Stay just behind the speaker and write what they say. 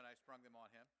on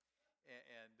him.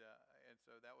 And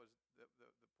so that was the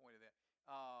point of that.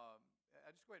 I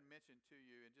just go ahead and mention to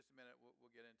you in just a minute.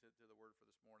 We'll get into the word for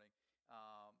this morning.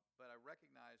 But I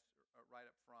recognize right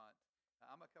up front,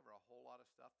 I'm going to cover a whole lot of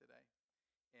stuff today.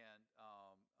 And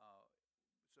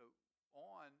so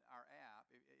on our app,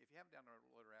 if you haven't downloaded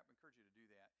our app, I encourage you to do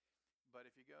that. But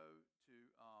if you go to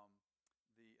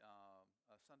the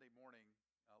Sunday morning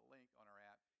link on our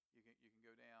app, you can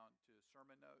go down to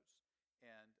sermon notes.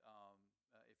 And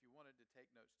if you wanted to take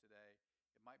notes today,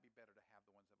 it might be better to have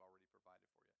the ones I've already provided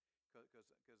for you, because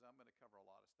I'm going to cover a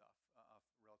lot of stuff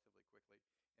relatively quickly.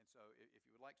 And so if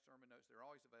you would like sermon notes, they're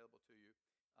always available to you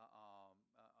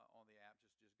on the app.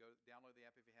 Just go download the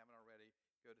app if you haven't already.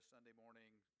 Go to Sunday morning,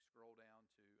 scroll down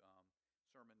to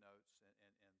sermon notes,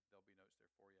 and there'll be notes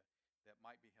there for you that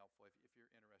might be helpful if you're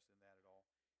interested in that at all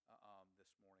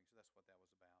this morning. So that's what that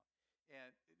was about.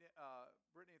 And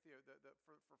Brittany and Theo,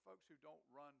 for folks who don't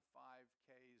run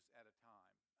 5Ks at a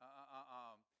time,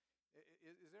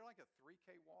 is there like a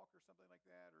 3K walk or something like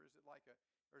that, or is it like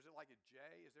a J?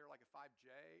 Is there like a 5J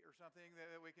or something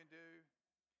that we can do?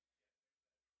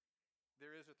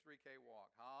 There is a 3K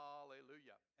walk.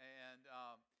 Hallelujah.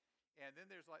 And then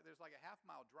there's like a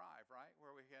half-mile drive, right,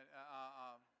 where we can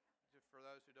just for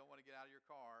those who don't want to get out of your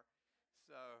car.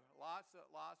 So lots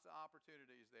of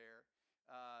opportunities there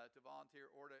to volunteer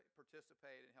or to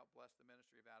participate and help bless the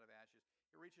ministry of Out of Ashes.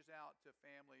 It reaches out to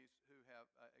families who have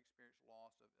experienced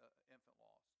loss of infant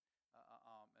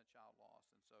loss and child loss,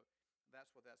 and so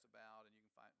that's what that's about. And you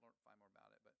can find more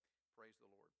about it. But praise the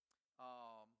Lord.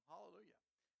 Hallelujah.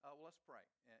 Well, let's pray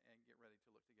and get ready to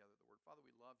look together at the Word. Father,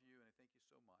 we love you, and I thank you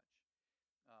so much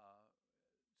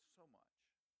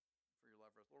for your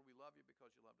love for us. Lord, we love you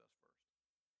because you loved us first.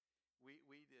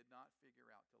 We did not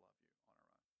figure out to love you on our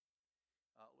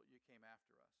own. You came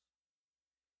after us,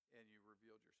 and you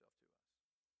revealed yourself to us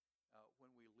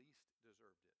when we least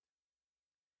deserved it.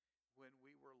 When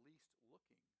we were least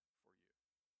looking for you, you did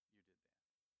that.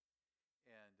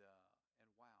 And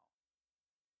wow,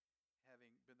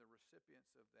 having been the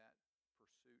recipients of that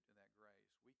pursuit and that grace,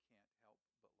 we can't help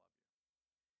but love you.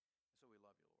 And so we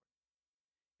love you, Lord.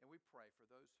 And we pray for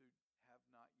those who have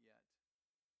not yet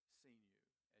seen you as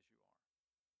you are,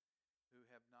 who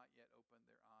have not yet opened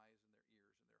their eyes and their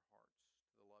ears and their hearts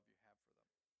to the love you have for them.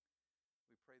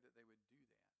 We pray that they would do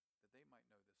that they might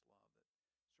know this love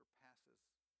that surpasses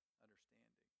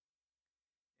understanding,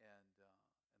 and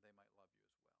they might love you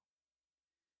as well.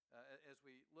 As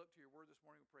we look to your word this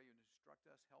morning, we pray you instruct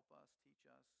us, help us, teach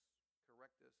us,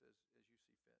 correct us as you see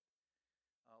fit.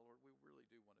 Lord, we really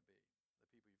do want to be the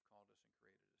people you've called us and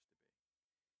created us to be.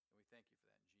 And we thank you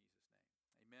for that in Jesus' name.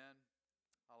 Amen.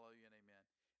 Hallelujah and amen.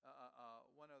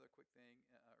 One other quick thing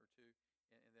or two,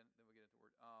 and then we'll get into the word.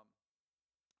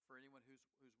 For anyone who's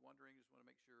wondering, just want to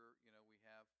make sure we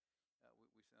have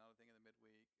we sent out a thing in the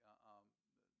midweek.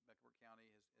 Mecklenburg County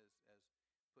has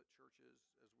put churches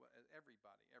as well as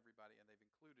everybody, and they've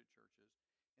included churches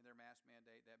in their mask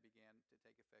mandate. That began to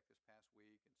take effect this past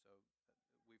week, and so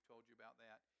we've told you about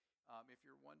that. If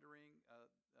you're wondering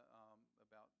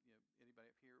about anybody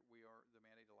up here, the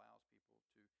mandate allows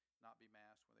people to not be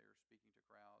masked when they are speaking to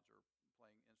crowds or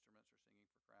playing instruments or singing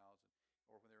for crowds,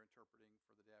 or when they're interpreting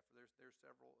for the deaf. There's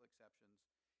several exceptions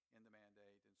in the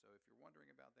mandate, and so if you're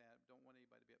wondering about that, don't want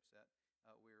anybody to be upset.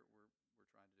 We're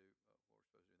trying to do what we're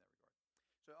supposed to do in that regard.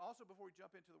 So also, before we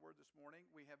jump into the word this morning,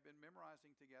 we have been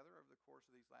memorizing together over the course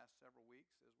of these last several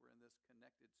weeks as we're in this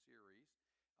connected series,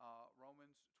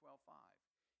 Romans 12:5.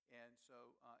 And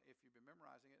so if you've been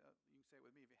memorizing it, you can say it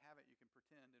with me. If you haven't, you can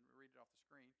pretend and read it off the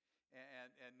screen.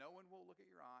 And no one will look at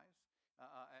your eyes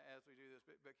as we do this.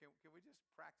 But can we just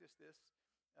practice this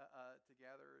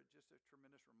together? Just a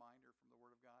tremendous reminder from the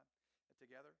Word of God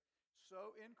together.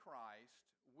 So in Christ,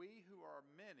 we who are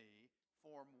many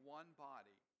form one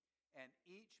body, and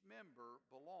each member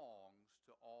belongs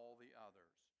to all the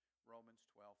others. Romans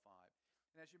 12:5.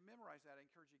 And as you memorize that, I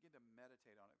encourage you again to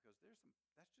meditate on it, because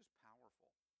that's just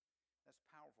powerful. That's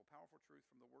powerful truth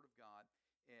from the Word of God,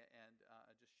 and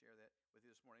I just share that with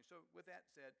you this morning. So with that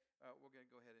said, we're going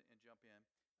to go ahead and jump in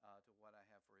to what I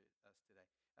have for us today.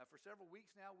 For several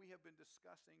weeks now, we have been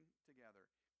discussing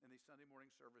together in these Sunday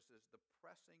morning services the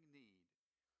pressing need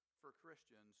for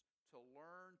Christians to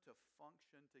learn to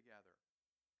function together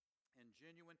in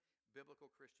genuine biblical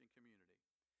Christian community.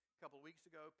 A couple of weeks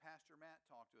ago, Pastor Matt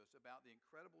talked to us about the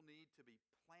incredible need to be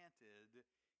planted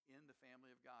in the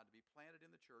family of God, to be planted in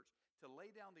the church, to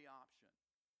lay down the option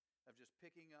of just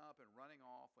picking up and running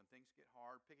off when things get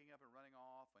hard, picking up and running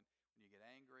off when you get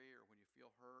angry or when you feel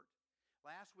hurt.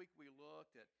 Last week we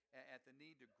looked at the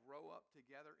need to grow up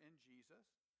together in Jesus,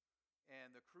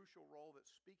 and the crucial role that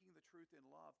speaking the truth in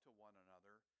love to one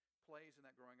another plays in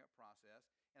that growing up process.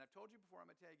 And I've told you before, I'm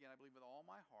going to tell you again, I believe with all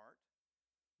my heart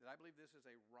that I believe this is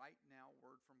a right now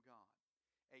word from God.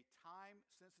 A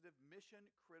time-sensitive,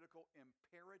 mission-critical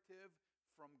imperative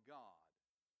from God,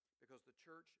 because the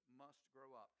church must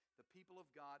grow up. The people of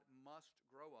God must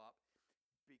grow up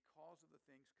because of the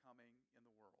things coming in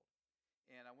the world.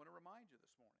 And I want to remind you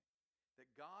this morning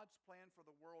that God's plan for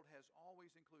the world has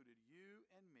always included you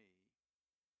and me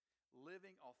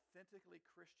living authentically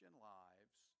Christian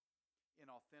lives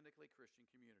in authentically Christian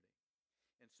community.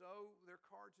 And so there are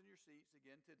cards in your seats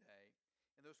again today,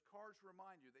 and those cards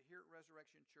remind you that here at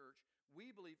Resurrection Church,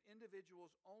 we believe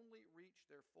individuals only reach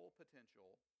their full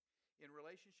potential in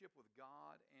relationship with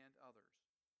God and others.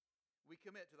 We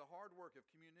commit to the hard work of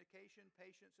communication,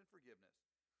 patience, and forgiveness.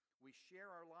 We share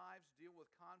our lives, deal with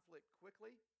conflict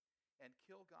quickly, and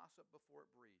kill gossip before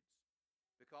it breeds.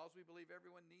 Because we believe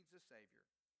everyone needs a Savior,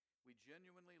 we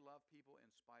genuinely love people in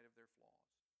spite of their flaws.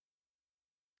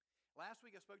 Last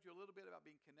week I spoke to you a little bit about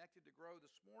being connected to grow.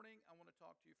 This morning I want to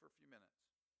talk to you for a few minutes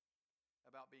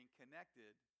about being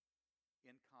connected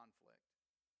in conflict,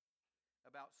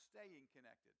 about staying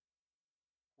connected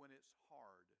when it's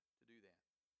hard to do that,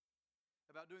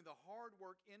 about doing the hard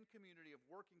work in community of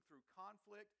working through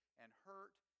conflict and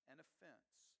hurt and offense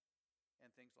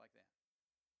and things like that.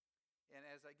 And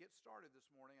as I get started this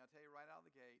morning, I'll tell you right out of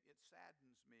the gate, it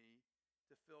saddens me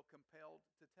to feel compelled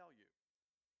to tell you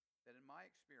that in my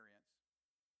experience,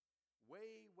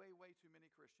 way too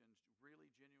many Christians really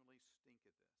genuinely stink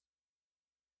at this.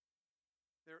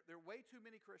 There are way too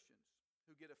many Christians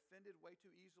who get offended way too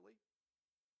easily,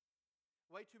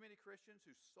 way too many Christians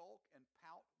who sulk and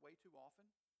pout way too often,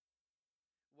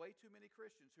 way too many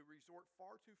Christians who resort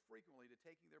far too frequently to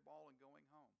taking their ball and going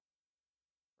home,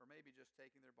 or maybe just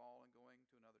taking their ball and going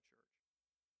to another church.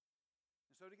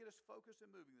 And so to get us focused and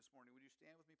moving this morning, would you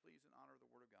stand with me, please, in honor of the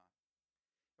Word of God?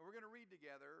 And we're going to read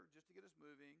together, just to get us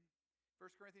moving,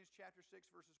 1 Corinthians chapter 6,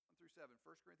 verses 1 through 7.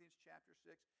 1 Corinthians chapter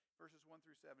 6, verses 1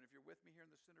 through 7. If you're with me here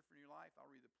in the Center for New Life,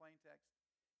 I'll read the plain text.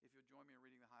 If you'll join me in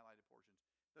reading the highlighted portions.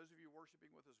 Those of you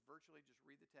worshiping with us virtually, just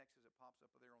read the text as it pops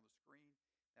up there on the screen.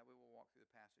 That way we'll walk through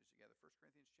the passage together. 1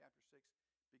 Corinthians chapter 6,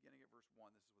 beginning at verse 1.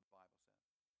 This is what the Bible says.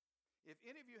 If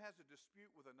any of you has a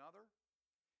dispute with another,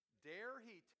 dare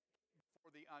he take it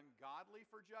before the ungodly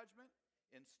for judgment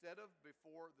instead of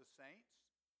before the saints?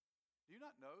 Do you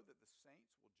not know that the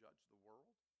saints will judge the world?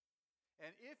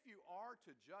 And if you are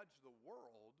to judge the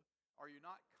world, are you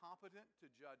not competent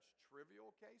to judge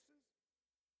trivial cases?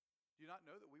 Do you not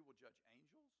know that we will judge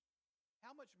angels?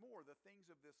 How much more the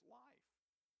things of this life?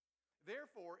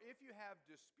 Therefore, if you have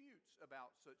disputes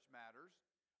about such matters,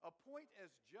 appoint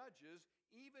as judges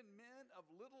even men of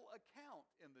little account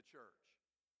in the church.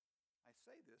 I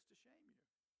say this to shame you.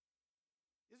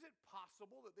 Is it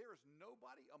possible that there is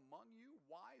nobody among you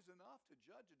wise enough to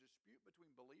judge a dispute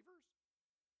between believers?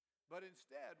 But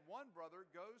instead, one brother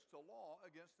goes to law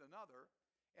against another,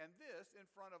 and this in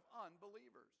front of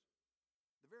unbelievers.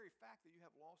 The very fact that you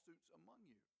have lawsuits among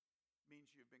you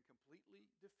means you've been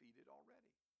completely defeated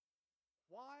already.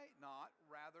 Why not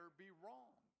rather be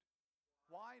wronged?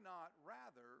 Why not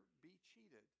rather be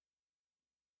cheated?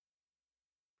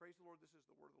 Praise the Lord, this is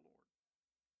the word of the Lord.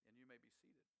 And you may be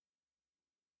seated.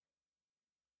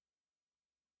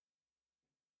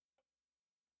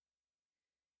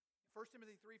 1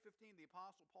 Timothy 3:15, the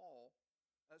Apostle Paul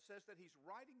says that he's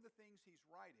writing the things he's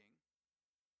writing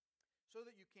so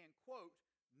that you can, quote,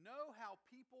 know how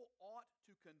people ought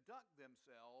to conduct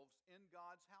themselves in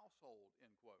God's household,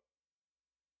 end quote.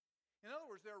 In other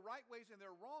words, there are right ways and there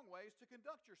are wrong ways to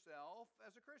conduct yourself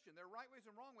as a Christian. There are right ways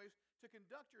and wrong ways to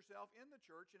conduct yourself in the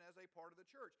church and as a part of the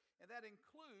church. And that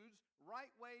includes right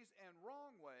ways and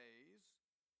wrong ways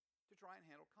to try and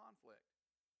handle conflict.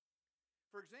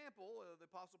 For example, the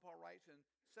Apostle Paul writes in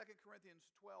 2 Corinthians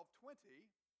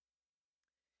 12:20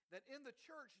 that in the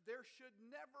church there should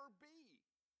never be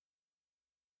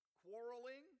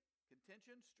quarreling,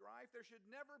 contention, strife. There should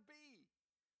never be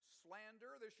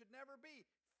slander. There should never be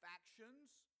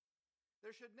factions.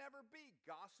 There should never be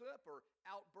gossip or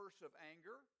outbursts of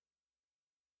anger,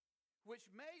 which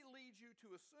may lead you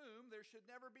to assume there should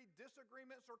never be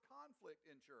disagreements or conflict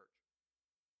in church.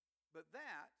 But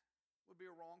that would be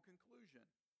a wrong conclusion.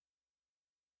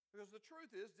 Because the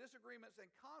truth is, disagreements and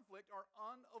conflict are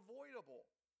unavoidable.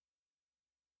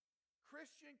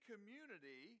 Christian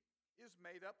community is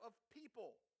made up of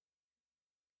people,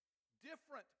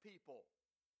 different people,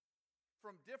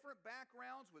 from different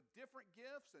backgrounds with different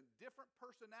gifts and different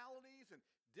personalities and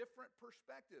different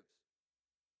perspectives.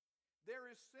 There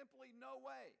is simply no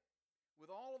way,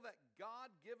 with all of that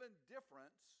God-given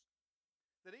difference,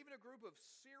 that even a group of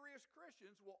serious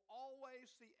Christians will always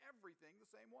see everything the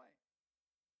same way.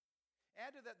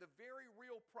 Add to that the very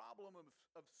real problem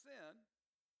of sin,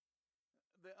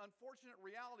 the unfortunate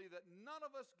reality that none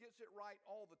of us gets it right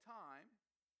all the time,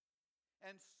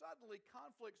 and suddenly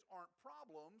conflicts aren't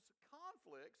problems,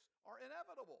 conflicts are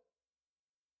inevitable.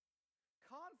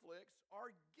 Conflicts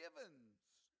are givens.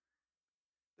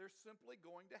 They're simply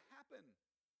going to happen.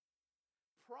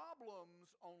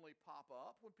 Problems only pop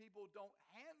up when people don't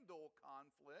handle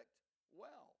conflict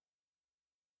well.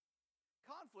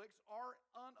 Conflicts are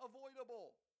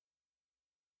unavoidable.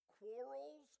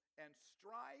 Quarrels and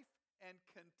strife and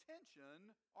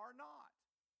contention are not.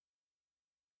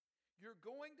 You're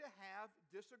going to have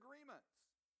disagreements,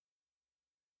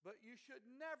 but you should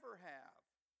never have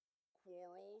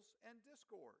quarrels and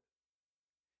discord.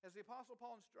 As the Apostle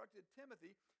Paul instructed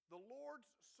Timothy, the Lord's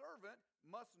servant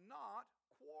must not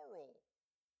quarrel.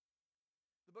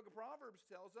 The book of Proverbs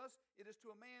tells us it is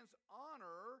to a man's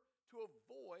honor to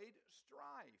avoid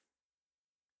strife.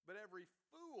 But every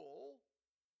fool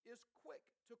is quick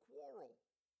to quarrel.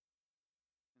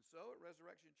 And so at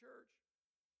Resurrection Church,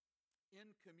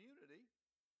 in community,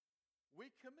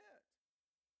 we commit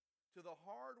to the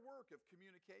hard work of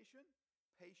communication,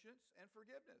 patience, and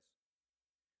forgiveness.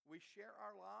 We share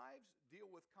our lives, deal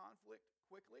with conflict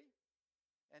quickly,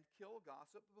 and kill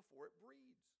gossip before it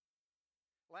breeds.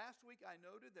 Last week I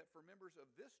noted that for members of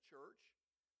this church,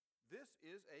 this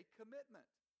is a commitment.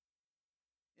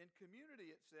 In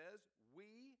community it says,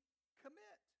 we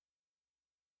commit.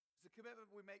 It's a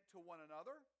commitment we make to one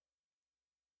another.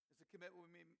 It's a commitment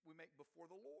we make before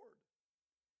the Lord.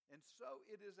 And so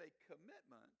it is a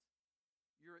commitment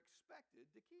you're expected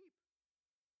to keep.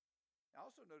 I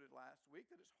also noted last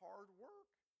week that it's hard work.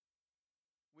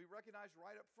 We recognize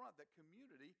right up front that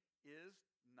community is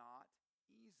not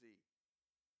easy.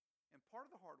 And part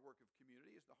of the hard work of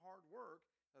community is the hard work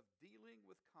of dealing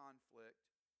with conflict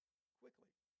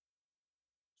quickly.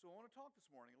 So I want to talk this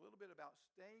morning a little bit about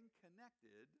staying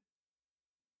connected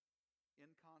in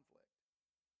conflict.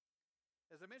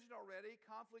 As I mentioned already,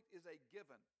 conflict is a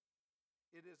given.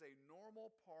 It is a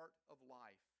normal part of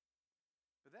life.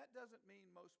 But that doesn't mean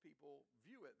most people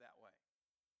view it that way.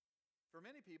 For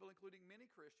many people, including many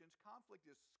Christians, conflict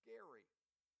is scary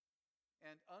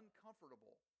and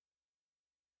uncomfortable.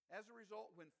 As a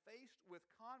result, when faced with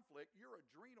conflict, your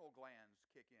adrenal glands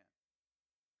kick in,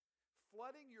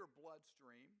 flooding your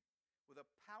bloodstream with a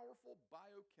powerful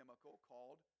biochemical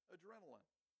called adrenaline.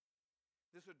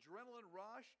 This adrenaline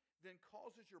rush then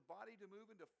causes your body to move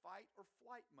into fight or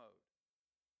flight mode,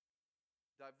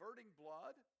 diverting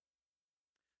blood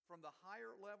from the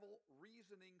higher level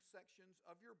reasoning sections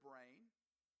of your brain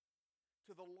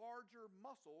to the larger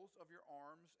muscles of your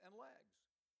arms and legs.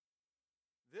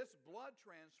 This blood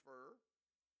transfer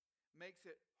makes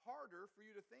it harder for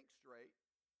you to think straight,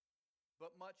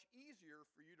 but much easier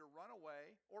for you to run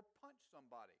away or punch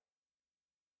somebody.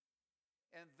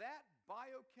 And that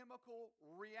biochemical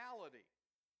reality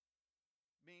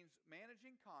means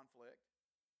managing conflict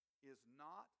is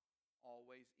not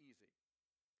always easy.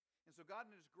 And so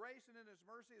God in His grace and in His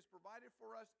mercy has provided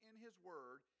for us in His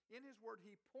Word. In His Word,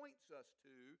 He points us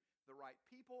to the right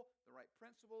people, the right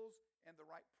principles, and the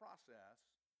right process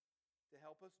to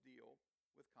help us deal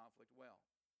with conflict well.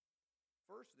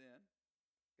 First then,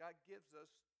 God gives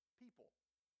us people,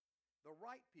 the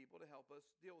right people to help us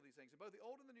deal with these things. In both the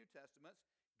Old and the New Testaments,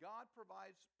 God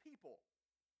provides people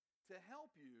to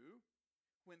help you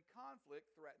when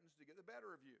conflict threatens to get the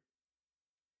better of you.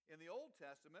 In the Old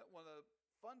Testament, one of the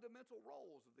fundamental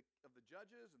roles of the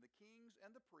judges and the kings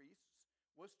and the priests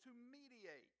was to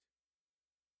mediate,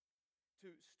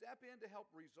 to step in to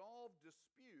help resolve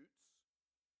disputes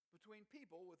between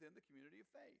people within the community of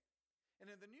faith. And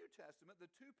in the New Testament,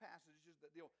 the two passages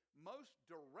that deal most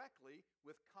directly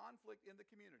with conflict in the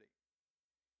community,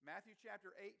 Matthew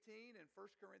chapter 18 and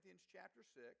 1 Corinthians chapter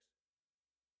 6,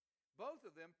 both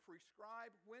of them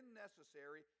prescribe, when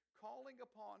necessary, calling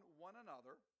upon one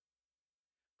another,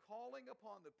 calling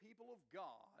upon the people of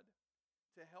God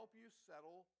to help you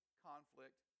settle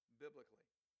conflict biblically.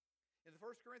 In the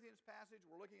 1 Corinthians passage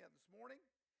we're looking at this morning,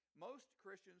 most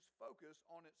Christians focus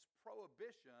on its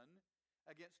prohibition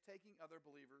against taking other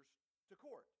believers to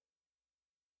court.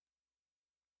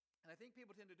 And I think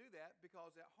people tend to do that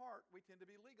because at heart we tend to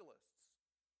be legalists.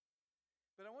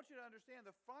 But I want you to understand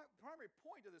the primary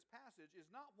point of this passage is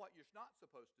not what you're not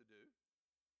supposed to do.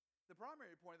 The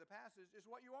primary point of the passage is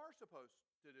what you are supposed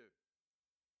to do.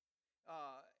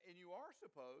 And you are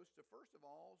supposed to, first of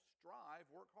all, strive,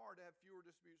 work hard to have fewer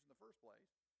disputes in the first place.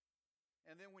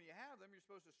 And then when you have them, you're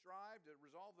supposed to strive to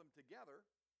resolve them together.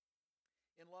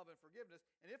 in love and forgiveness.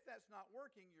 And if that's not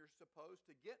working, you're supposed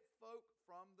to get folk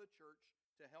from the church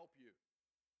to help you.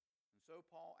 And so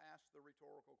Paul asks the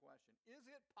rhetorical question, is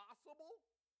it possible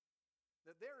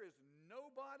that there is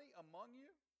nobody among you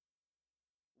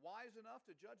wise enough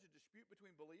to judge a dispute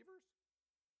between believers?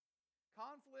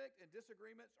 Conflict and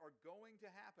disagreements are going to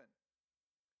happen.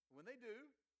 When they do,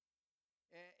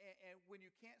 and when you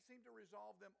can't seem to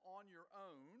resolve them on your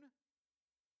own,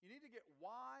 you need to get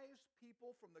wise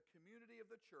people from the community of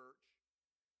the church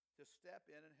to step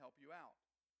in and help you out.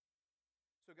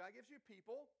 So God gives you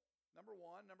people, number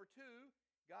one. Number two,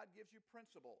 God gives you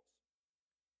principles.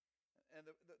 And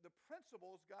the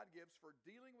principles God gives for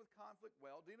dealing with conflict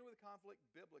well, dealing with conflict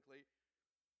biblically,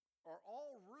 are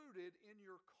all rooted in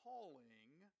your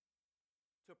calling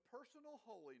to personal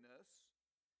holiness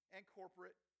and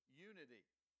corporate unity.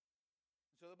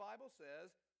 And so the Bible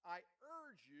says, I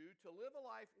urge you to live a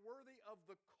life worthy of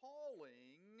the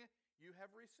calling you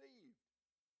have received.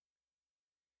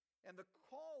 And the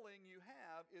calling you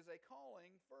have is a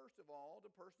calling, first of all, to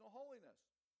personal holiness.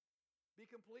 Be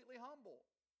completely humble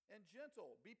and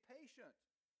gentle. Be patient,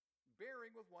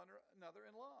 bearing with one another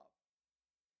in love.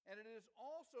 And it is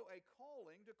also a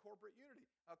calling to corporate unity,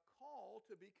 a call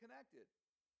to be connected.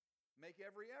 Make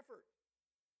every effort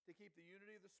to keep the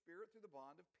unity of the Spirit through the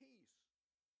bond of peace.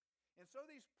 And so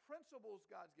these principles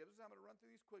God gives us, I'm going to run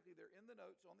through these quickly. They're in the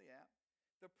notes on the app.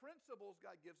 The principles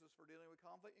God gives us for dealing with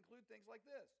conflict include things like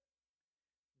this.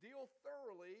 Deal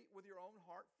thoroughly with your own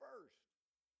heart first.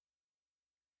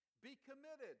 Be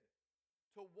committed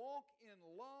to walk in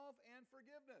love and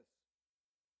forgiveness.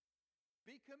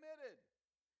 Be committed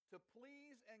to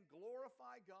please and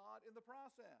glorify God in the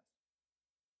process.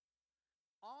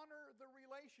 Honor the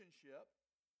relationship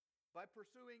by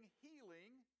pursuing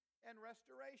healing and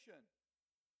restoration.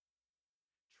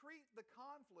 Treat the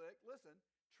conflict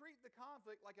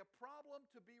like a problem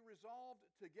to be resolved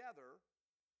together,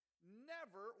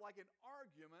 never like an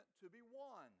argument to be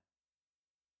won.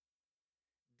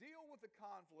 Deal with the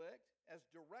conflict as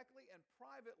directly and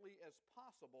privately as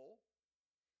possible,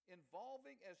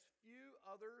 involving as few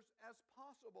others as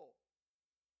possible.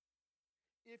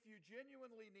 If you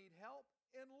genuinely need help,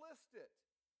 enlist it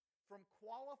from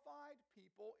qualified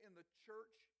people in the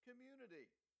church community.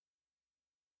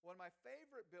 One of my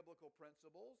favorite biblical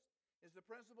principles is the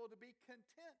principle to be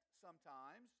content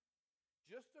sometimes,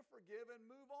 just to forgive and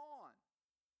move on.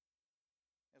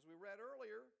 As we read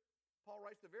earlier, Paul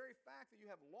writes, the very fact that you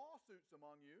have lawsuits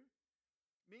among you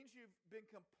means you've been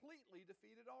completely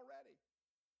defeated already.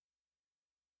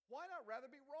 Why not rather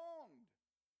be wronged?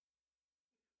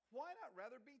 Why not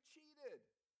rather be cheated?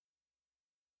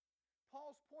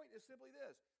 Paul's point is simply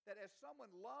this, that as someone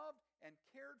loved and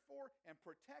cared for and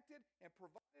protected and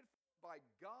provided for by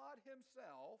God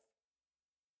Himself,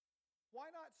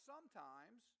 why not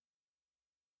sometimes,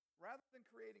 rather than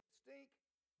creating stink,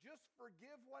 just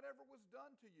forgive whatever was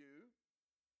done to you,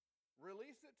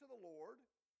 release it to the Lord,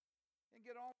 and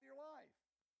get on with your life?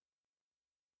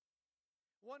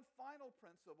 One final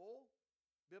principle,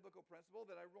 biblical principle,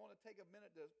 that I want to take a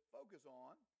minute to focus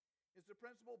on is the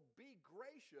principle, be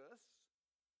gracious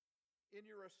in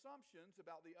your assumptions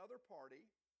about the other party,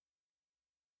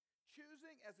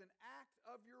 choosing as an act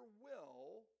of your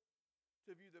will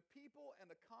to view the people and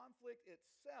the conflict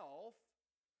itself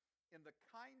in the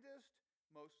kindest,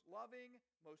 most loving,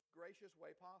 most gracious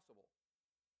way possible.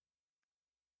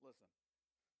 Listen,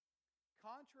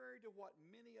 contrary to what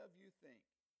many of you think,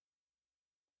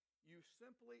 you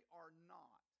simply are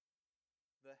not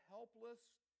the helpless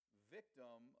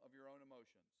victim of your own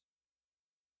emotions.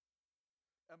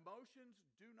 Emotions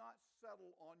do not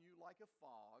settle on you like a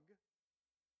fog,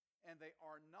 and they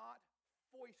are not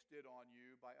foisted on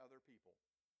you by other people.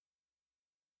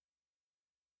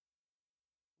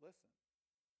 Listen,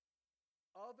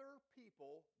 other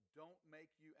people don't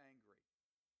make you angry.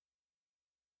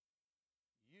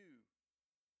 You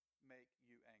make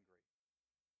you angry.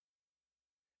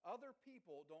 Other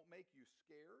people don't make you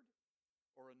scared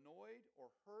or annoyed or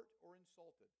hurt or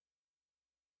insulted.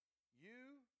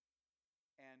 You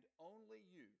and only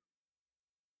you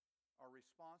are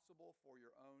responsible for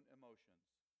your own emotions.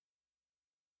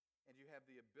 And you have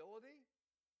the ability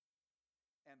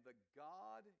and the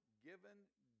God-given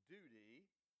duty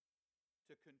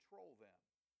to control them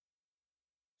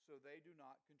so they do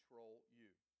not control you.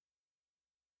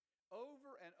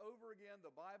 Over and over again,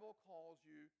 the Bible calls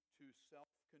you to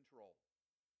self-control.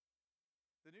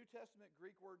 The New Testament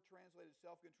Greek word translated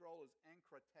self-control is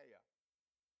enkrateia,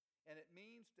 and it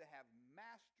means to have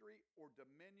mastery or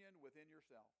dominion within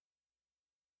yourself.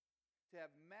 To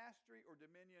have mastery or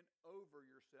dominion over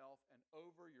yourself and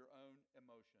over your own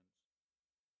emotions.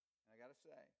 And I got to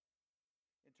say,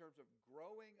 in terms of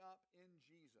growing up in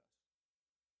Jesus,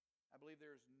 I believe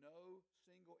there's no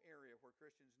single area where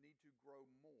Christians need to grow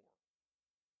more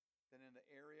than in the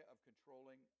area of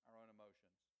controlling our own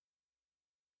emotions.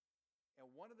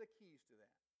 And one of the keys to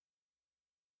that,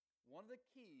 one of the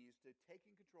keys to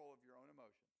taking control of your own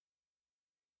emotions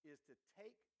is to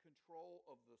take control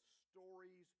of the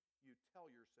stories you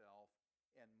tell yourself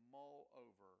and mull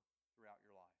over throughout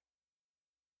your life.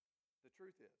 The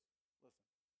truth is, listen,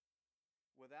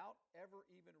 without ever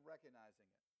even recognizing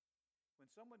it, when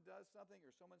someone does something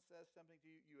or someone says something to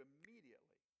you, you immediately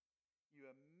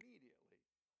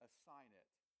assign it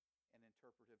an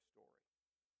interpretive story.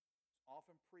 It's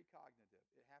often precognitive.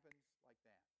 It happens like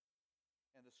that.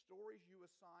 And the stories you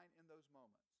assign in those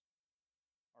moments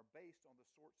are based on the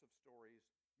sorts of stories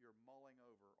you're mulling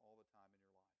over all the time in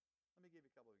your life. Let me give you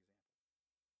a couple of examples.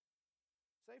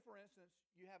 Say, for instance,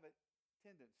 you have a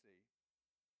tendency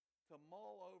to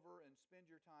mull over and spend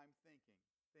your time thinking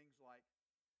things like,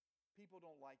 people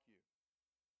don't like you.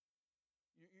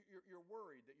 You're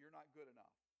worried that you're not good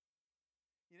enough.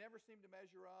 You never seem to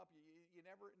measure up.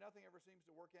 Nothing ever seems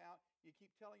to work out. You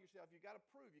keep telling yourself, you got to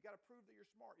prove that you're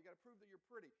smart. You got to prove that you're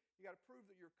pretty. You got to prove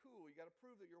that you're cool. You got to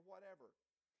prove that you're whatever.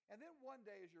 And then one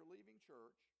day as you're leaving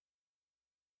church,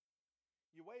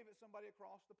 you wave at somebody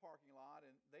across the parking lot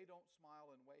and they don't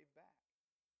smile and wave back.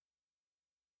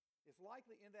 It's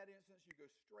likely in that instance you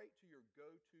go straight to your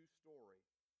go-to story.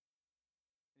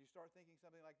 And you start thinking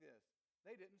something like this: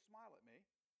 they didn't smile at me.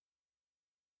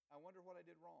 I wonder what I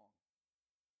did wrong.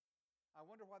 I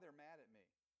wonder why they're mad at me.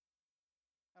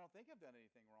 I don't think I've done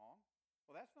anything wrong.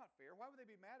 Well, that's not fair. Why would they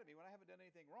be mad at me when I haven't done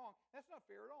anything wrong? That's not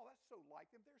fair at all. That's so like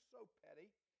them. They're so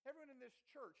petty. Everyone in this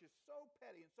church is so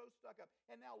petty and so stuck up.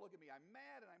 And now look at me. I'm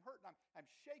mad and I'm hurt and I'm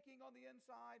shaking on the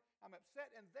inside. I'm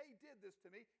upset and they did this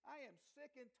to me. I am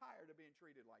sick and tired of being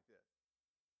treated like this.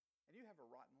 And you have a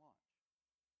rotten lunch.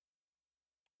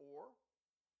 Or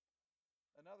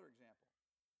another example.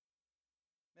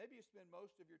 Maybe you spend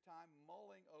most of your time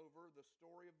mulling over the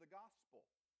story of the gospel.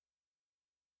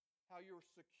 How you're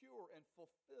secure and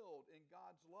fulfilled in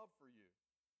God's love for you.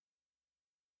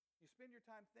 You spend your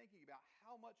time thinking about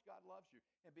how much God loves you.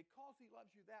 And because He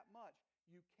loves you that much,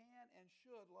 you can and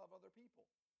should love other people.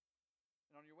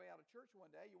 And on your way out of church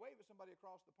one day, you wave at somebody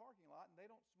across the parking lot and they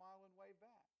don't smile and wave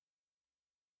back.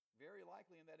 Very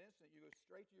likely in that instant, you go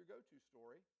straight to your go-to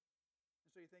story. And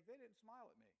so you think, they didn't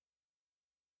smile at me.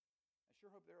 I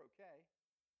sure hope they're okay.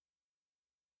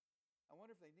 I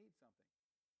wonder if they need something.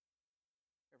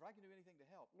 Or if I can do anything to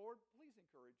help. Lord, please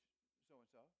encourage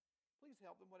so-and-so. Please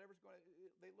help them. Whatever's going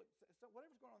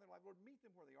on in their life, Lord, meet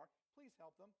them where they are. Please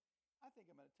help them. I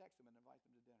think I'm going to text them and invite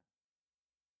them to dinner.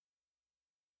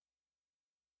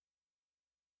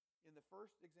 In the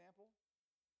first example,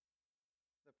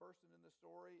 the person in the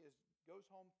story goes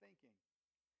home thinking,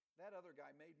 that other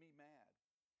guy made me mad.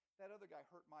 That other guy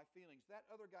hurt my feelings. That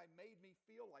other guy made me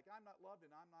feel like I'm not loved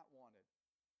and I'm not wanted.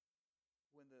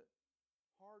 When the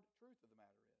hard truth of the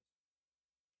matter is,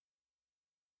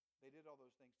 they did all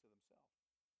those things to themselves.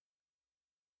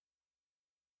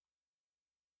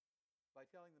 By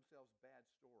telling themselves bad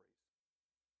stories.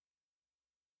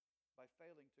 By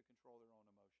failing to control their own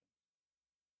emotions.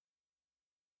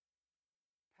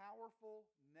 Powerful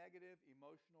negative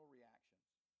emotional reactions,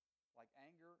 like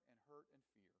anger and hurt and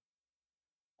fear,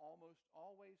 almost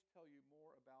always tell you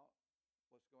more about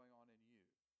what's going on in you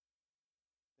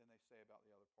than they say about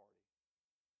the other party.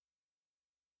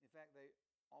 In fact, they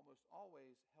almost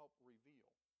always help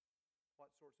reveal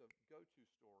what sorts of go-to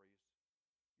stories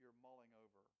you're mulling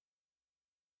over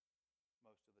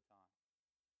most of the time.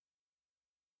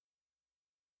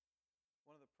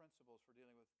 One of the principles for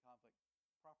dealing with conflict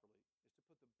properly is to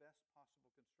put the best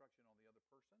possible construction on the other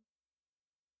person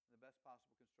and the best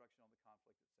possible construction on the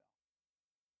conflict itself.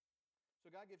 So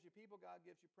God gives you people, God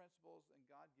gives you principles, and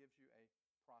God gives you a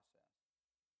process.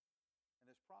 And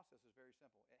this process is very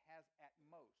simple. It has at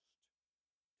most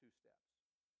 2 steps.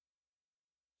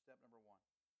 Step number 1,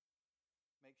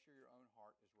 make sure your own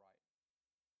heart is right.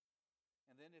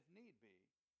 And then if need be,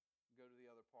 go to the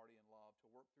other party in love to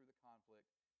work through the conflict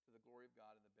to the glory of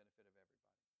God and the benefit of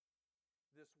everybody.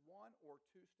 This 1 or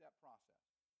 2 step process.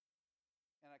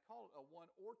 And I call it a 1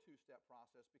 or 2 step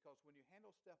process because when you handle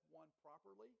step 1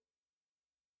 properly,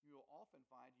 you will often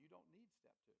find you don't need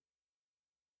step 2.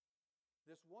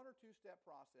 This 1 or 2 step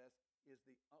process is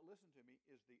listen to me,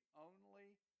 is the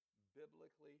only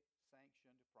biblically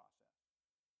sanctioned process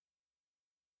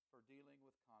for dealing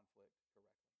with conflict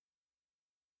correctly.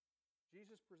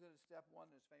 Jesus presented step 1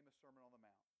 in his famous Sermon on the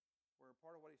Mount, where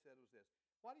part of what he said was this: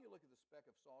 why do you look at the speck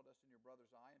of sawdust in your brother's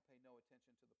eye and pay no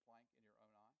attention to the plank in your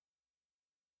own eye?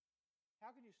 How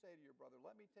can you say to your brother,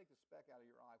 let me take the speck out of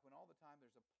your eye, when all the time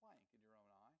there's a plank in your own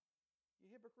eye?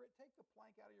 You hypocrite, take the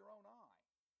plank out of your own eye,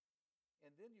 and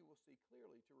then you will see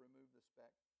clearly to remove the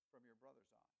speck from your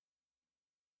brother's eye.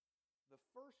 The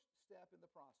first step in the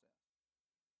process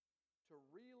to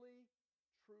really,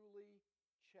 truly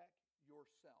check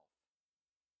yourself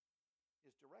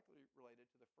is directly related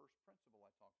to the first principle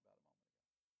I talked about a moment ago.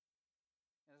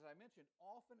 And as I mentioned,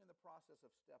 often in the process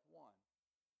of step one,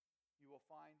 you will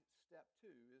find step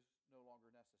two is no longer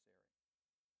necessary.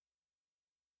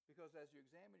 Because as you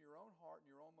examine your own heart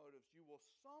and your own motives, you will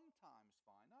sometimes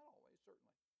find, not always,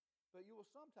 certainly, but you will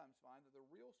sometimes find that the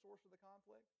real source of the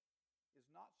conflict is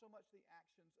not so much the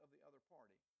actions of the other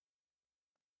party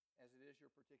as it is your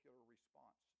particular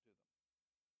response to them.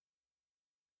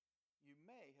 You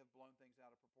may have blown things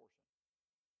out of proportion.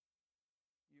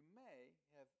 You may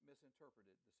have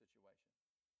misinterpreted the situation.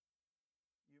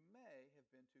 You may have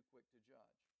been too quick to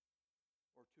judge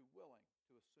or too willing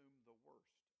to assume the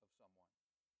worst of someone.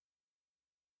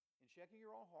 In checking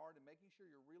your own heart and making sure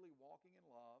you're really walking in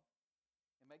love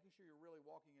and making sure you're really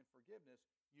walking in forgiveness,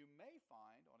 you may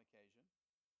find on occasion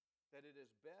that it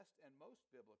is best and most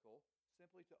biblical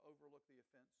simply to overlook the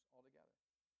offense altogether,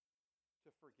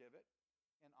 to forgive it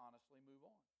and honestly move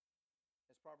on.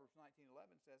 As Proverbs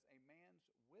 19:11 says, a man's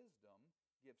wisdom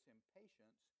gives him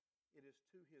patience. It is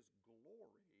to his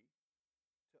glory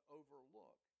to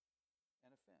overlook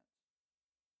an offense.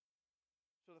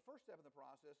 So the first step in the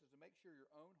process is to make sure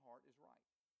your own heart is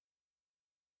right.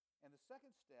 And the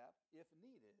second step, if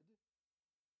needed,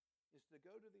 is to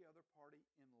go to the other party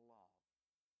in love,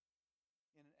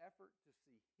 in an effort to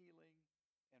see healing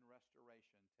and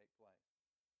restoration take place.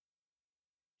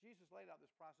 Jesus laid out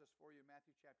this process for you in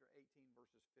Matthew chapter 18,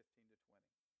 verses 15 to 20.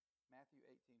 Matthew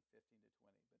 18, 15 to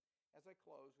 20. But as I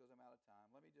close, because I'm out of time,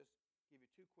 let me just give you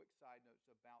two quick side notes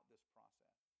about this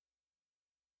process.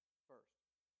 First,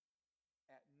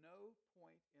 at no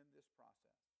point in this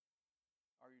process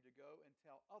are you to go and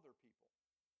tell other people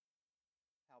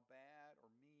how bad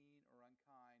or mean or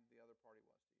unkind the other party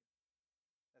was to you.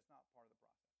 That's not part of the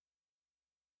process.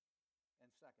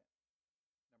 And second,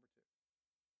 number two,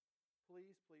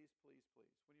 please, please, please,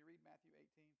 please, when you read Matthew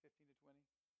 18, 15 to 20,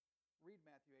 read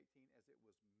Matthew 18 as it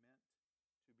was meant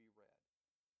to be read,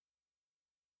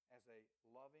 as a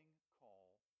loving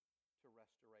call to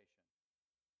restoration,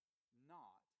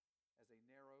 not as a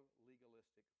narrow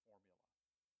legalistic formula.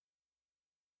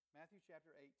 Matthew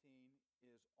chapter 18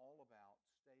 is all about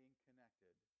staying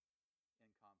connected in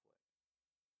conflict.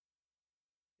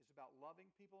 It's about loving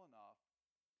people enough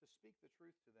to speak the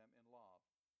truth to them in love,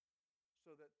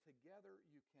 so that together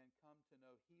you can come to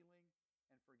know healing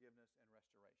and forgiveness and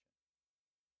restoration.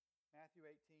 Matthew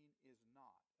 18 is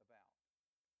not about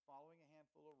following a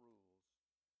handful of rules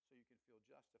so you can feel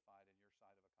justified in your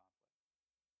side of a conflict.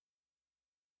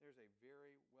 There's a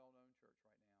very well-known church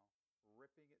right now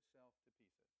ripping itself to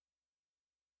pieces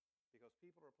because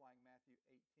people are applying Matthew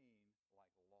 18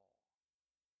 like law,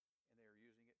 and they are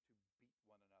using it to beat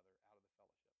one another out of the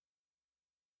fellowship.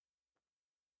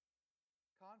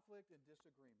 Conflict and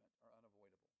disagreement are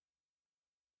unavoidable.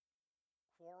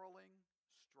 Quarreling,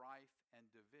 strife, and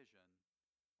division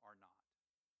are not.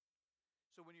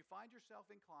 So when you find yourself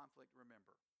in conflict,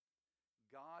 remember,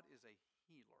 God is a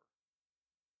healer.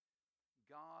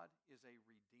 God is a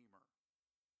redeemer.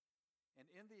 And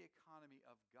in the economy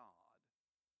of God,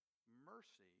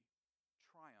 mercy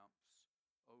triumphs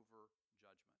over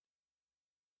judgment.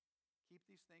 Keep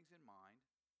these things in mind,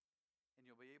 and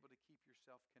you'll be able to keep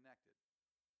yourself connected,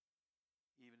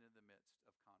 even in the midst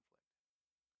of conflict.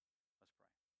 Let's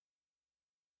pray.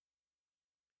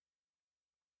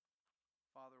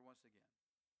 Father, once again,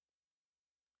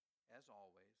 as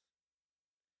always,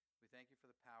 we thank you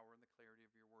for the power and the clarity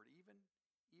of your word, even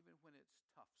when it's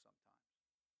tough sometimes.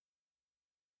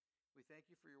 We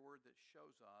thank you for your word that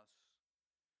shows us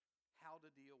how to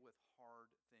deal with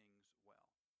hard things well,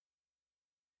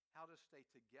 how to stay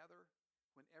together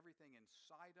when everything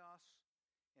inside us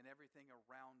and everything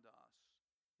around us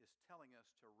is telling us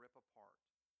to rip apart,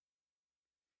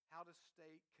 how to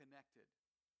stay connected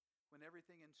when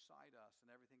everything inside us and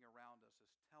everything around us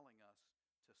is telling us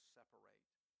to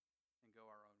separate and go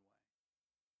our own way.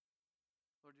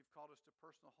 Lord, you've called us to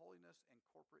personal holiness and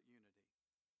corporate unity.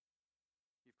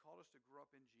 You've called us to grow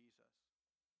up in Jesus,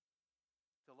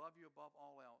 to love you above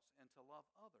all else, and to love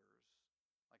others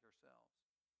like ourselves,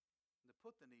 and to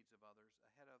put the needs of others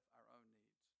ahead of our own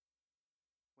needs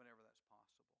whenever that's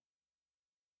possible.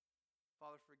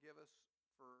 Father, forgive us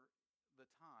for the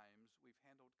times we've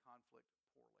handled conflict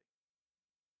poorly,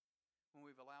 when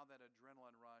we've allowed that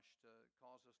adrenaline rush to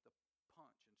cause us to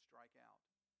punch and strike out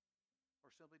or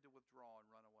simply to withdraw and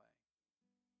run away,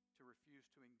 to refuse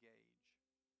to engage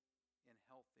in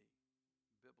healthy,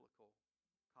 biblical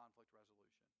conflict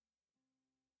resolution.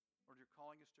 Lord, you're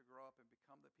calling us to grow up and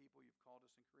become the people you've called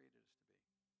us and created us to be,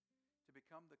 to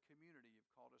become the community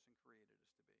you've called us and created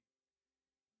us to be.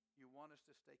 You want us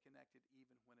to stay connected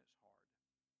even when it's hard.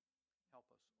 Help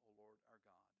us, O Lord our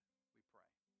God, we pray.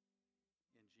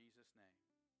 In Jesus' name,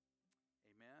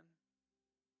 amen.